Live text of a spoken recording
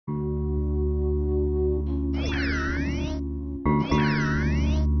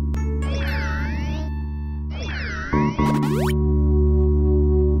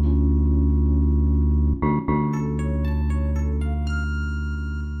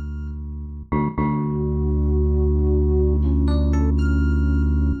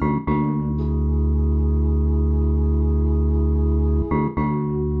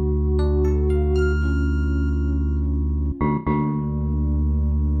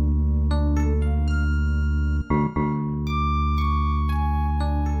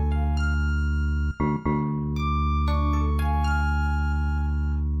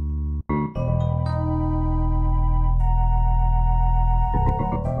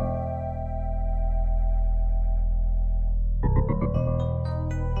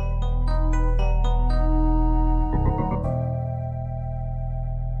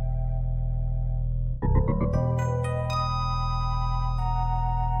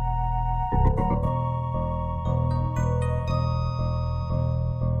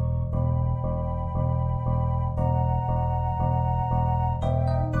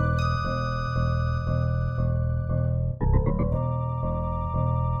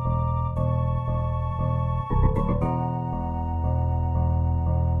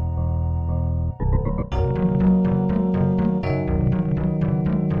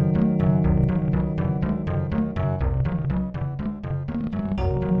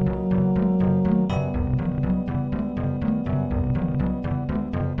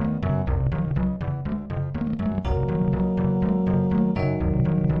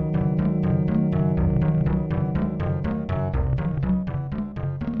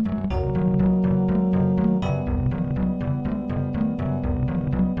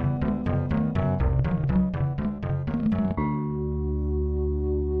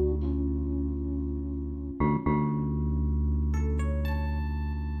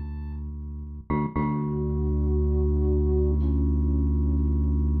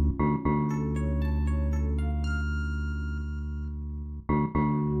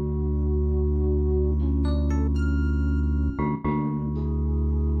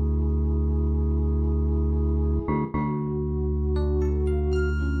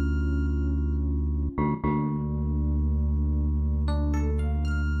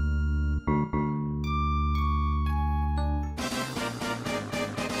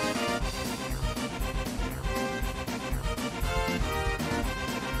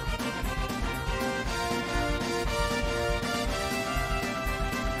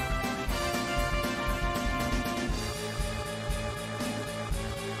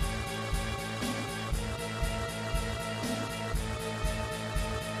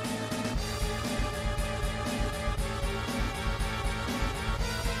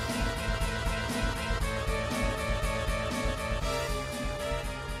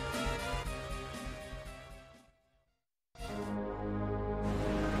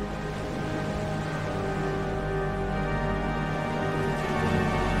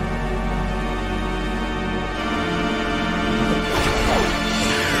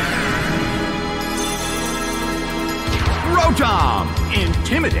Rotom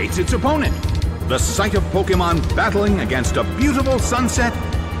intimidates its opponent. The sight of Pokemon battling against a beautiful sunset,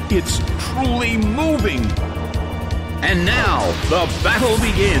 it's truly moving. And now, the battle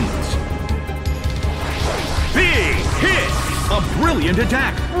begins. Big hit! A brilliant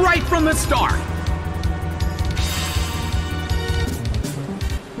attack right from the start.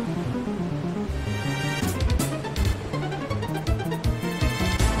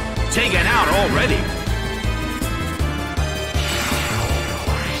 Taken out already.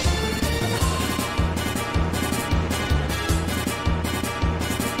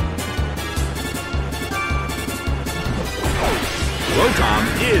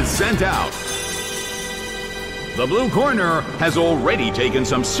 Rotom is sent out. The blue corner has already taken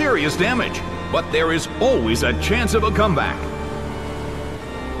some serious damage, but there is always a chance of a comeback.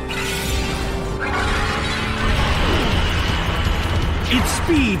 Its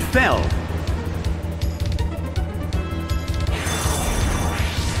speed fell.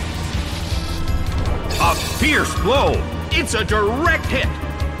 A fierce blow. It's a direct hit.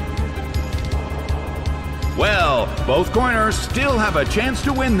 Well, both corners still have a chance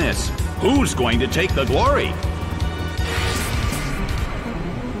to win this. Who's going to take the glory?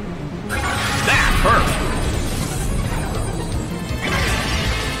 That hurt.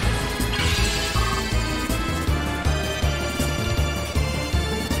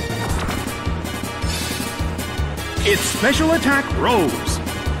 Its special attack rose.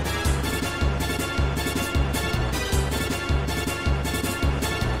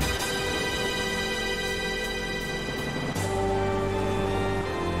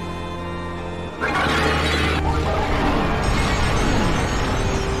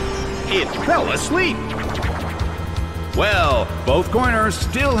 It fell asleep. Well, both corners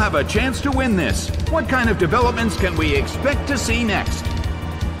still have a chance to win this. What kind of developments can we expect to see next?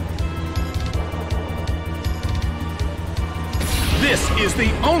 This is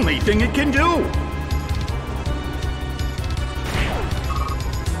the only thing it can do.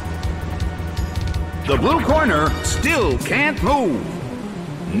 The blue corner still can't move.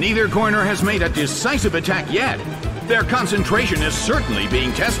 Neither corner has made a decisive attack yet. Their concentration is certainly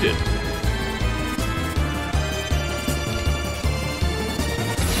being tested.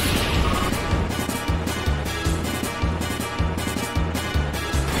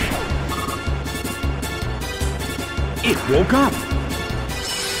 It woke up.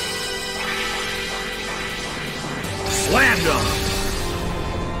 Slammed him.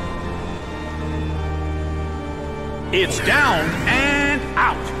 It's down and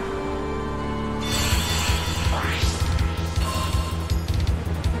out.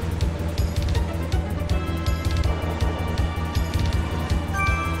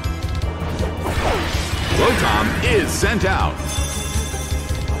 Rotom is sent out.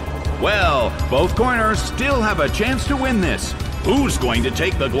 Well, both corners still have a chance to win this. Who's going to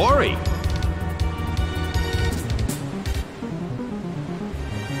take the glory?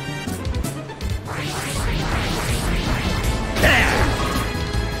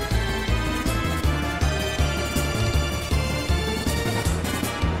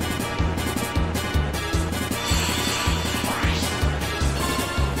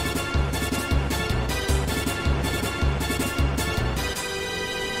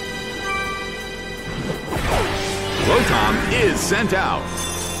 Rotom is sent out.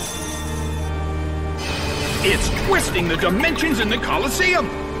 It's twisting the dimensions in the Colosseum.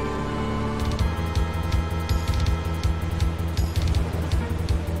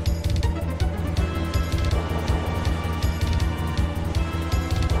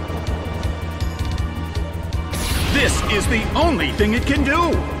 This is the only thing it can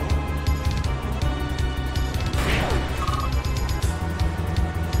do.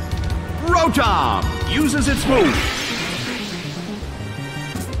 Rotom uses its move.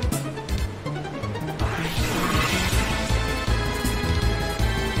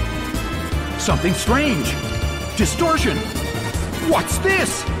 Something strange. Distortion. What's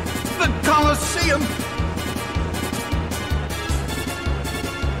this? The Colosseum.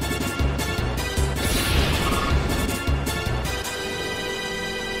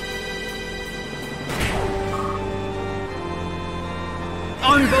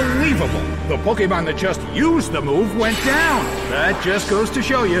 Unbelievable! The Pokemon that just used the move went down. That just goes to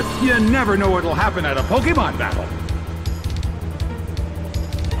show you, you never know what'll happen at a Pokemon battle.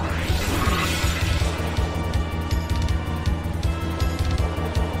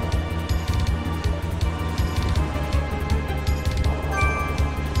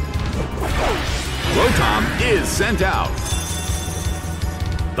 Rotom is sent out.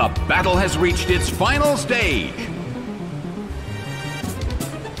 The battle has reached its final stage.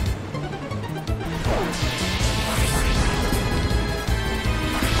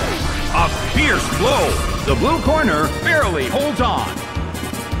 slow. The blue corner barely holds on.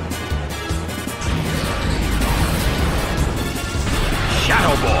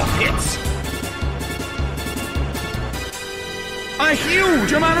 Shadow Ball hits. A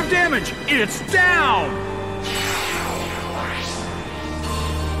huge amount of damage. It's down.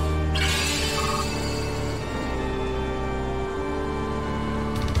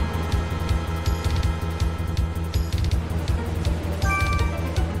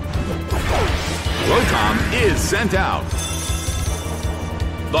 Rotom is sent out.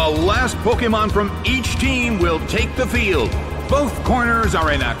 The last Pokemon from each team will take the field. Both corners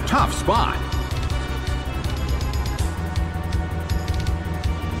are in a tough spot.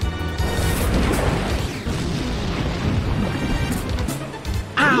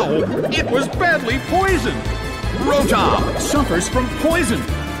 Ow! It was badly poisoned. Rotom suffers from poison.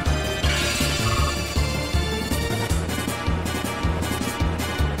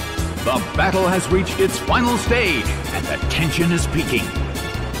 The battle has reached its final stage, and the tension is peaking.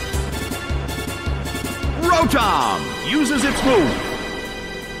 Rotom uses its move.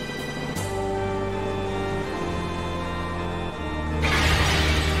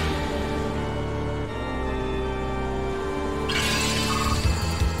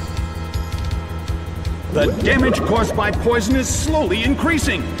 The damage caused by poison is slowly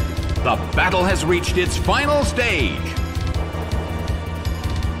increasing. The battle has reached its final stage.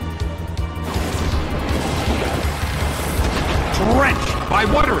 Drenched by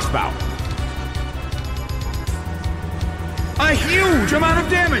water spout. A huge amount of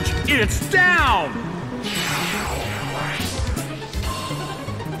damage. It's down.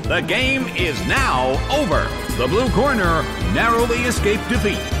 The game is now over. The blue corner narrowly escaped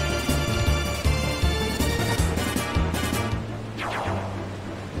defeat.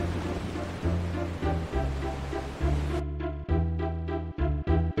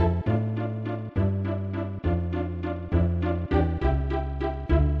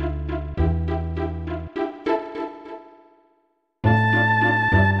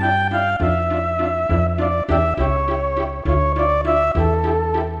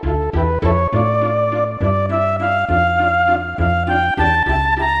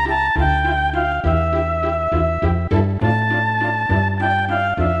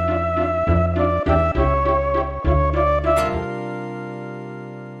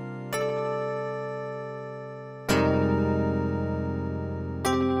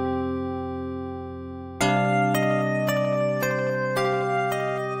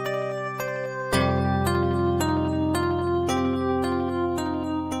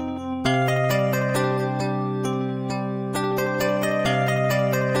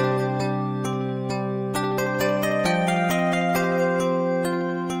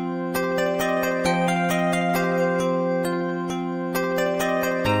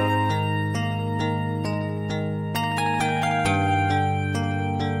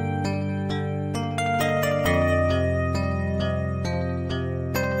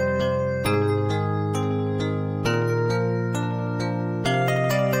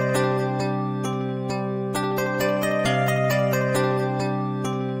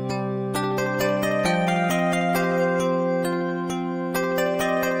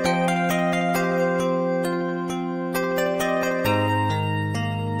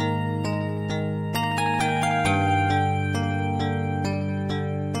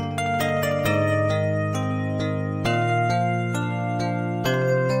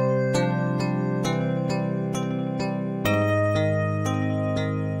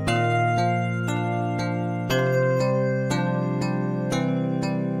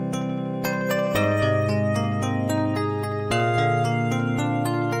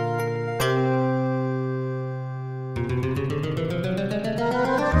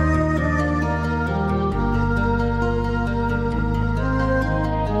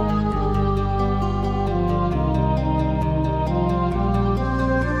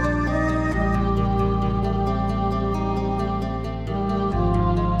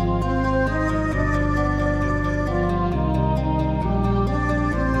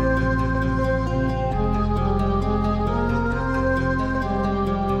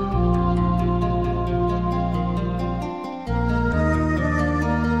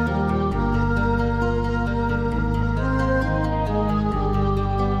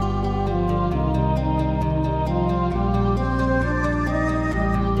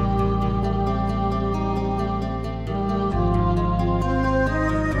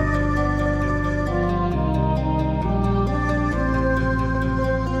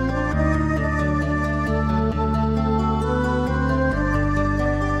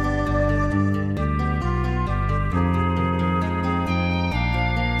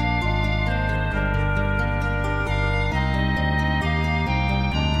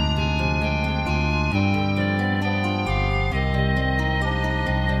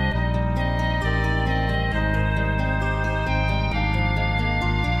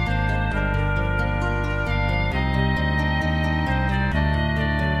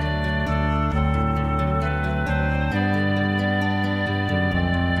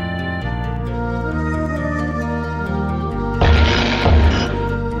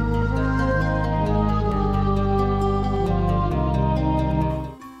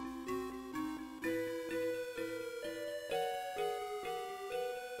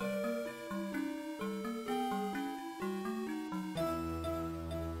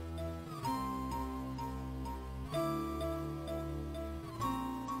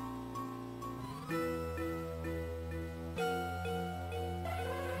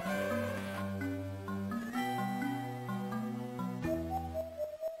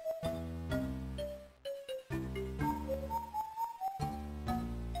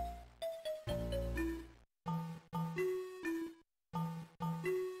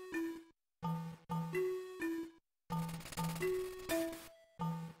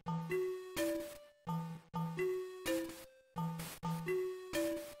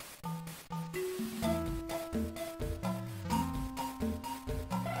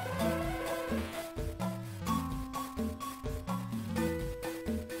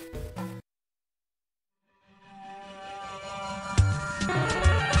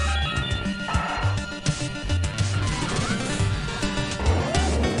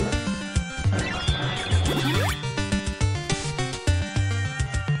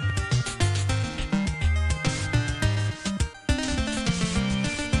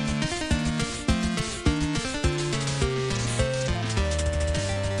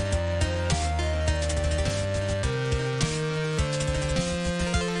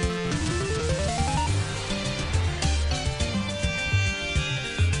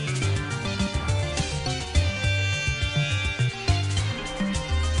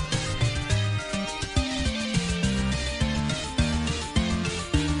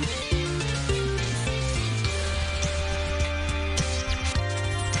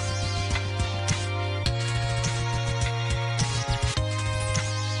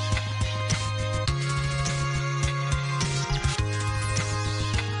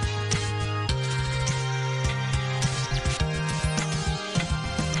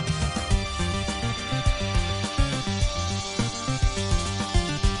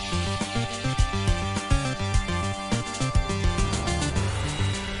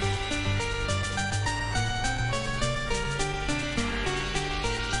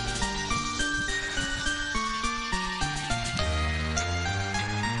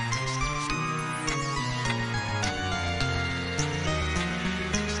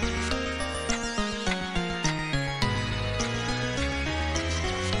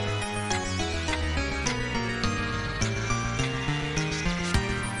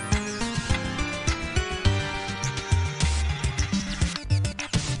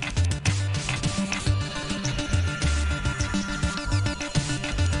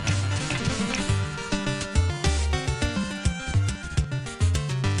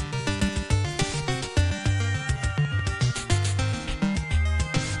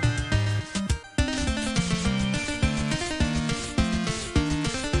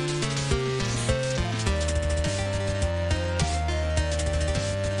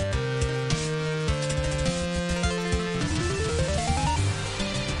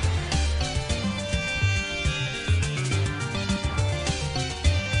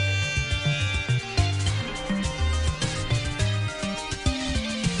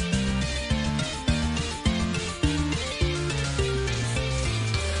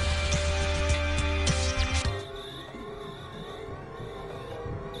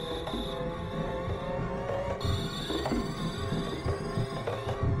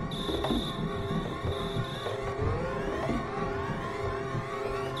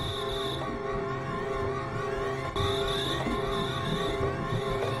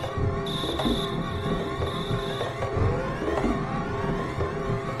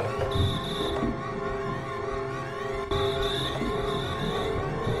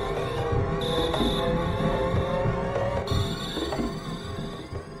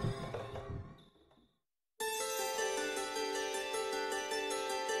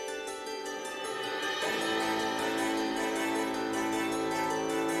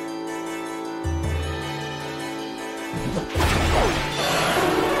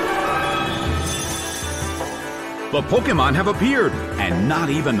 The Pokémon have appeared, and not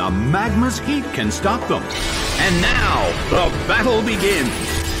even the magma's heat can stop them. And now, the battle begins.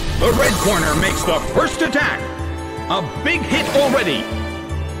 The red corner makes the first attack. A big hit already.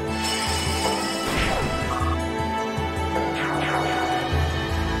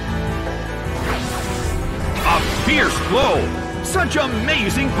 A fierce blow. Such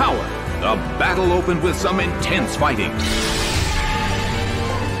amazing power. The battle opened with some intense fighting.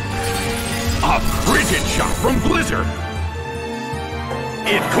 A frigid shot from Blizzard.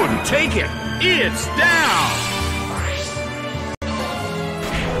 It couldn't take it. It's down.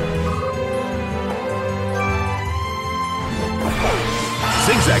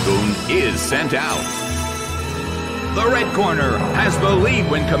 Zigzagoon is sent out. The red corner has the lead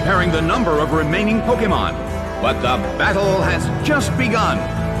when comparing the number of remaining Pokémon, but the battle has just begun.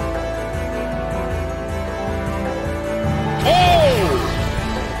 Oh!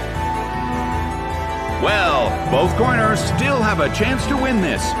 Well, both corners still have a chance to win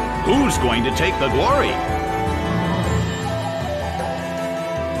this. Who's going to take the glory?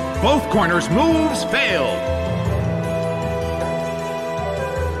 Both corners' moves failed.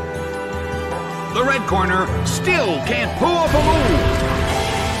 The red corner still can't pull off a move.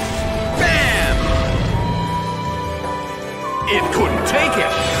 Bam! It couldn't take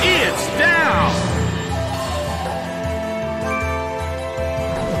it. It's down.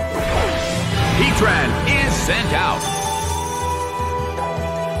 Heatran is sent out.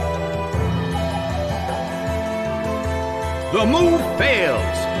 The move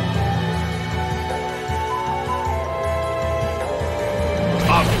fails.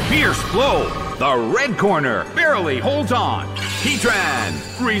 A fierce blow. The red corner barely holds on. Heatran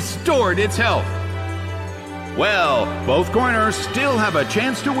restored its health. Well, both corners still have a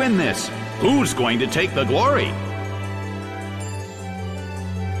chance to win this. Who's going to take the glory?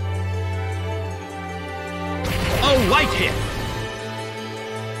 A light hit.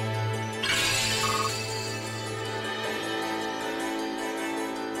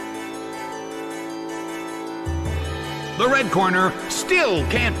 The red corner still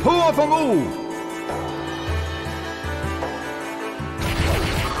can't pull off a move.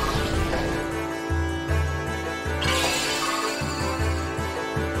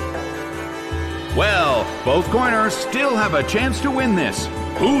 Well, both corners still have a chance to win this.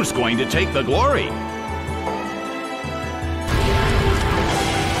 Who's going to take the glory?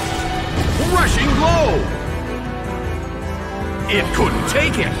 Rushing blow! It couldn't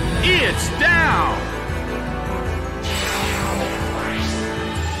take it. It's down!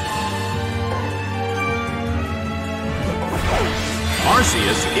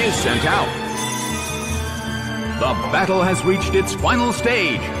 Arceus is sent out. The battle has reached its final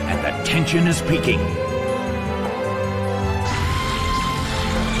stage, and the tension is peaking.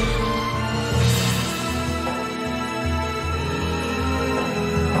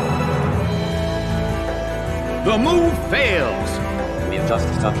 The move fails. We'll just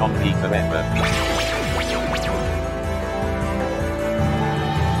touch on the forever.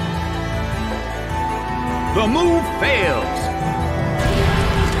 The move fails.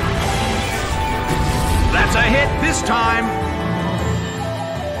 That's a hit this time.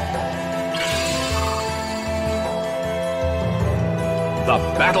 The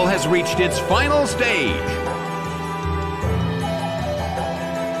battle has reached its final stage.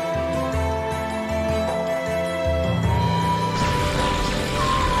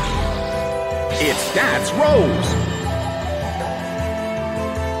 Its stats rose.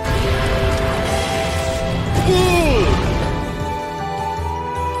 Ooh!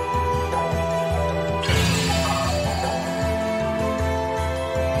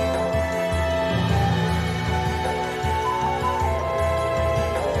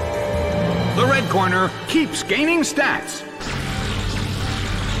 The red corner keeps gaining stats.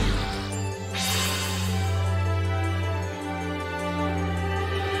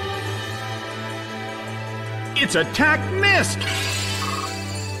 Its attack missed!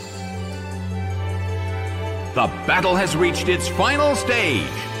 The battle has reached its final stage.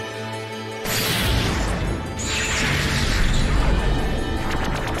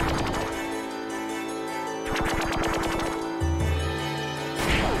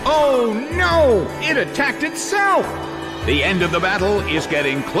 Oh no! It attacked itself! The end of the battle is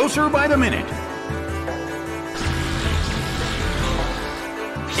getting closer by the minute.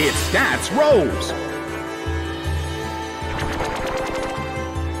 Its stats rose.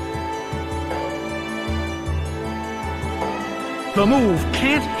 The move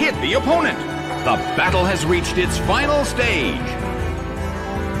can't hit the opponent. The battle has reached its final stage.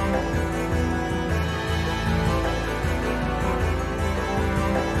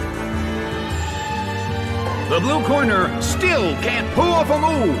 The blue corner still can't pull off a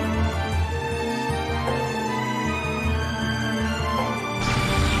move.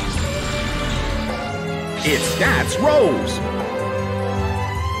 Its stats rose.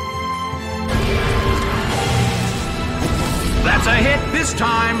 That's a hit this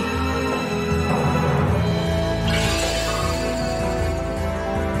time.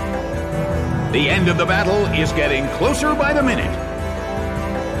 The end of the battle is getting closer by the minute.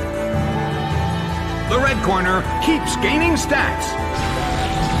 The red corner keeps gaining stats.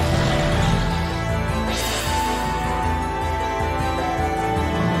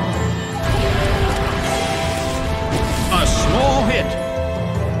 A small hit.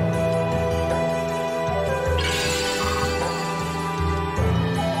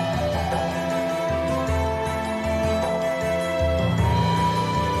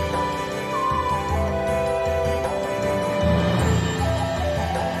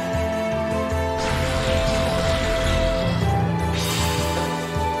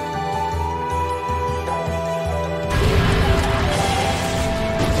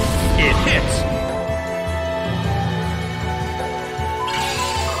 It hits.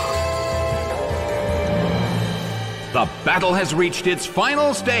 The battle has reached its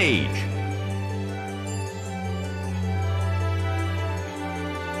final stage.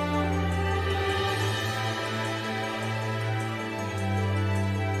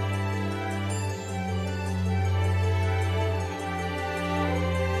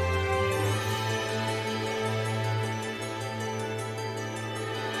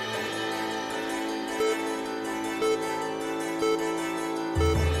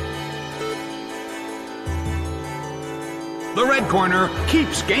 The red corner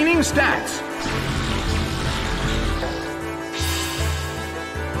keeps gaining stats.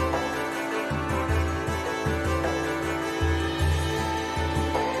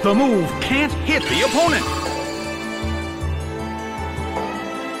 The move can't hit the opponent.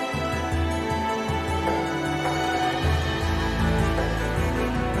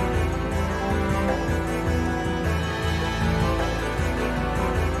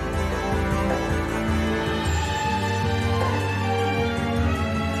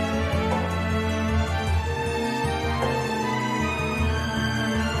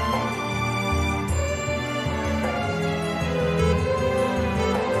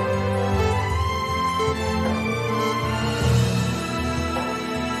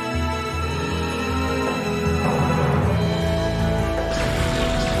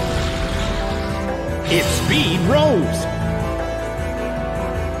 Its speed rose.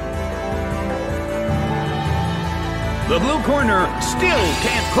 The blue corner still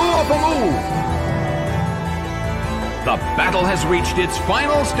can't pull off a move. The battle has reached its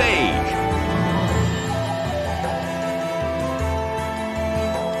final stage.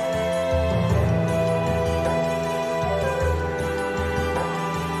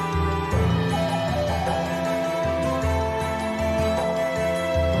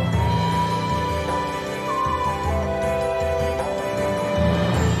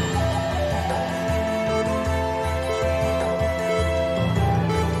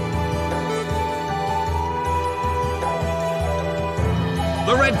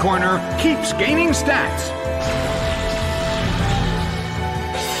 The red corner keeps gaining stats.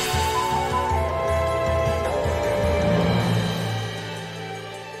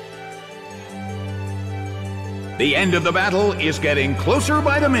 The end of the battle is getting closer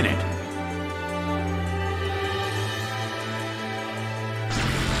by the minute.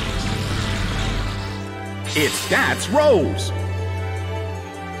 Its stats rose.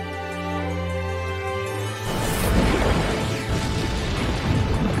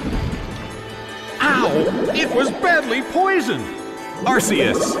 It was badly poisoned.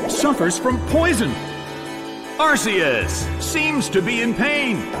 Arceus suffers from poison. Arceus seems to be in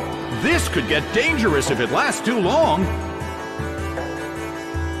pain. This could get dangerous if it lasts too long.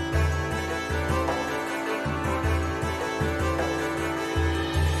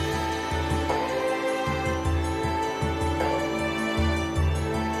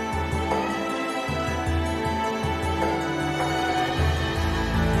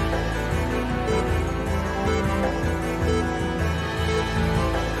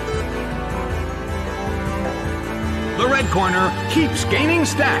 The red corner keeps gaining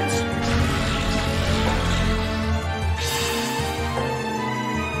stats.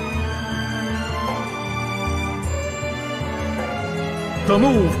 The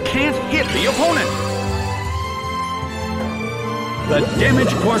move can't hit the opponent. The damage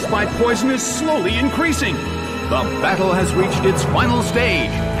caused by poison is slowly increasing. The battle has reached its final stage,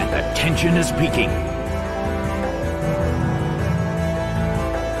 and the tension is peaking.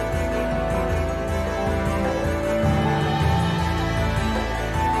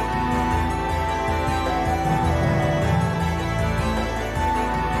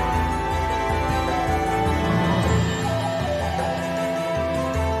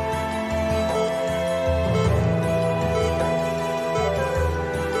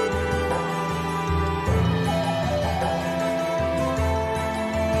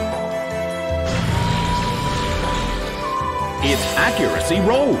 accuracy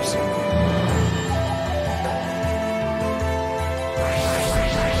rose.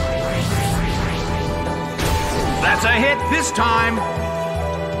 That's a hit this time.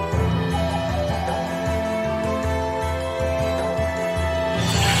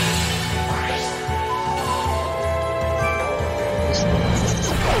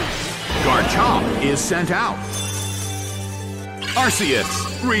 Garchomp is sent out.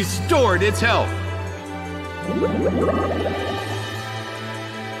 Arceus restored its health.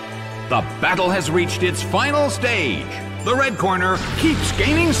 The battle has reached its final stage. The red corner keeps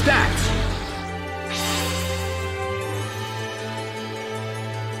gaining stats.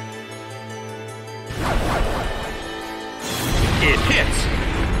 It hits.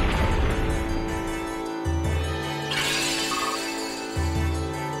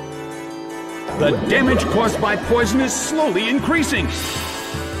 The damage caused by poison is slowly increasing.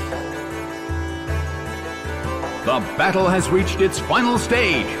 The battle has reached its final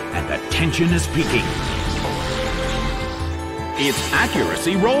stage, and the tension is peaking. Its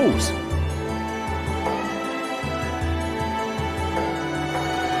accuracy rose.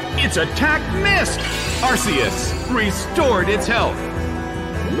 Its attack missed. Arceus restored its health.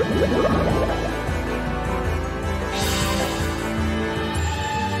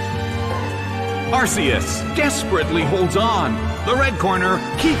 Arceus desperately holds on. The red corner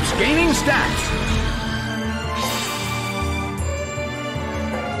keeps gaining stats.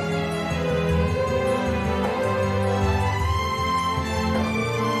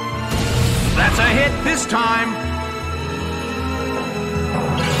 That's a hit this time.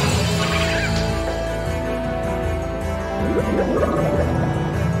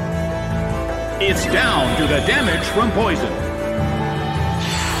 It's down to the damage from poison.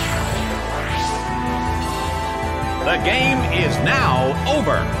 The game is now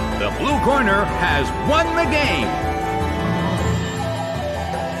over. The blue corner has won the game.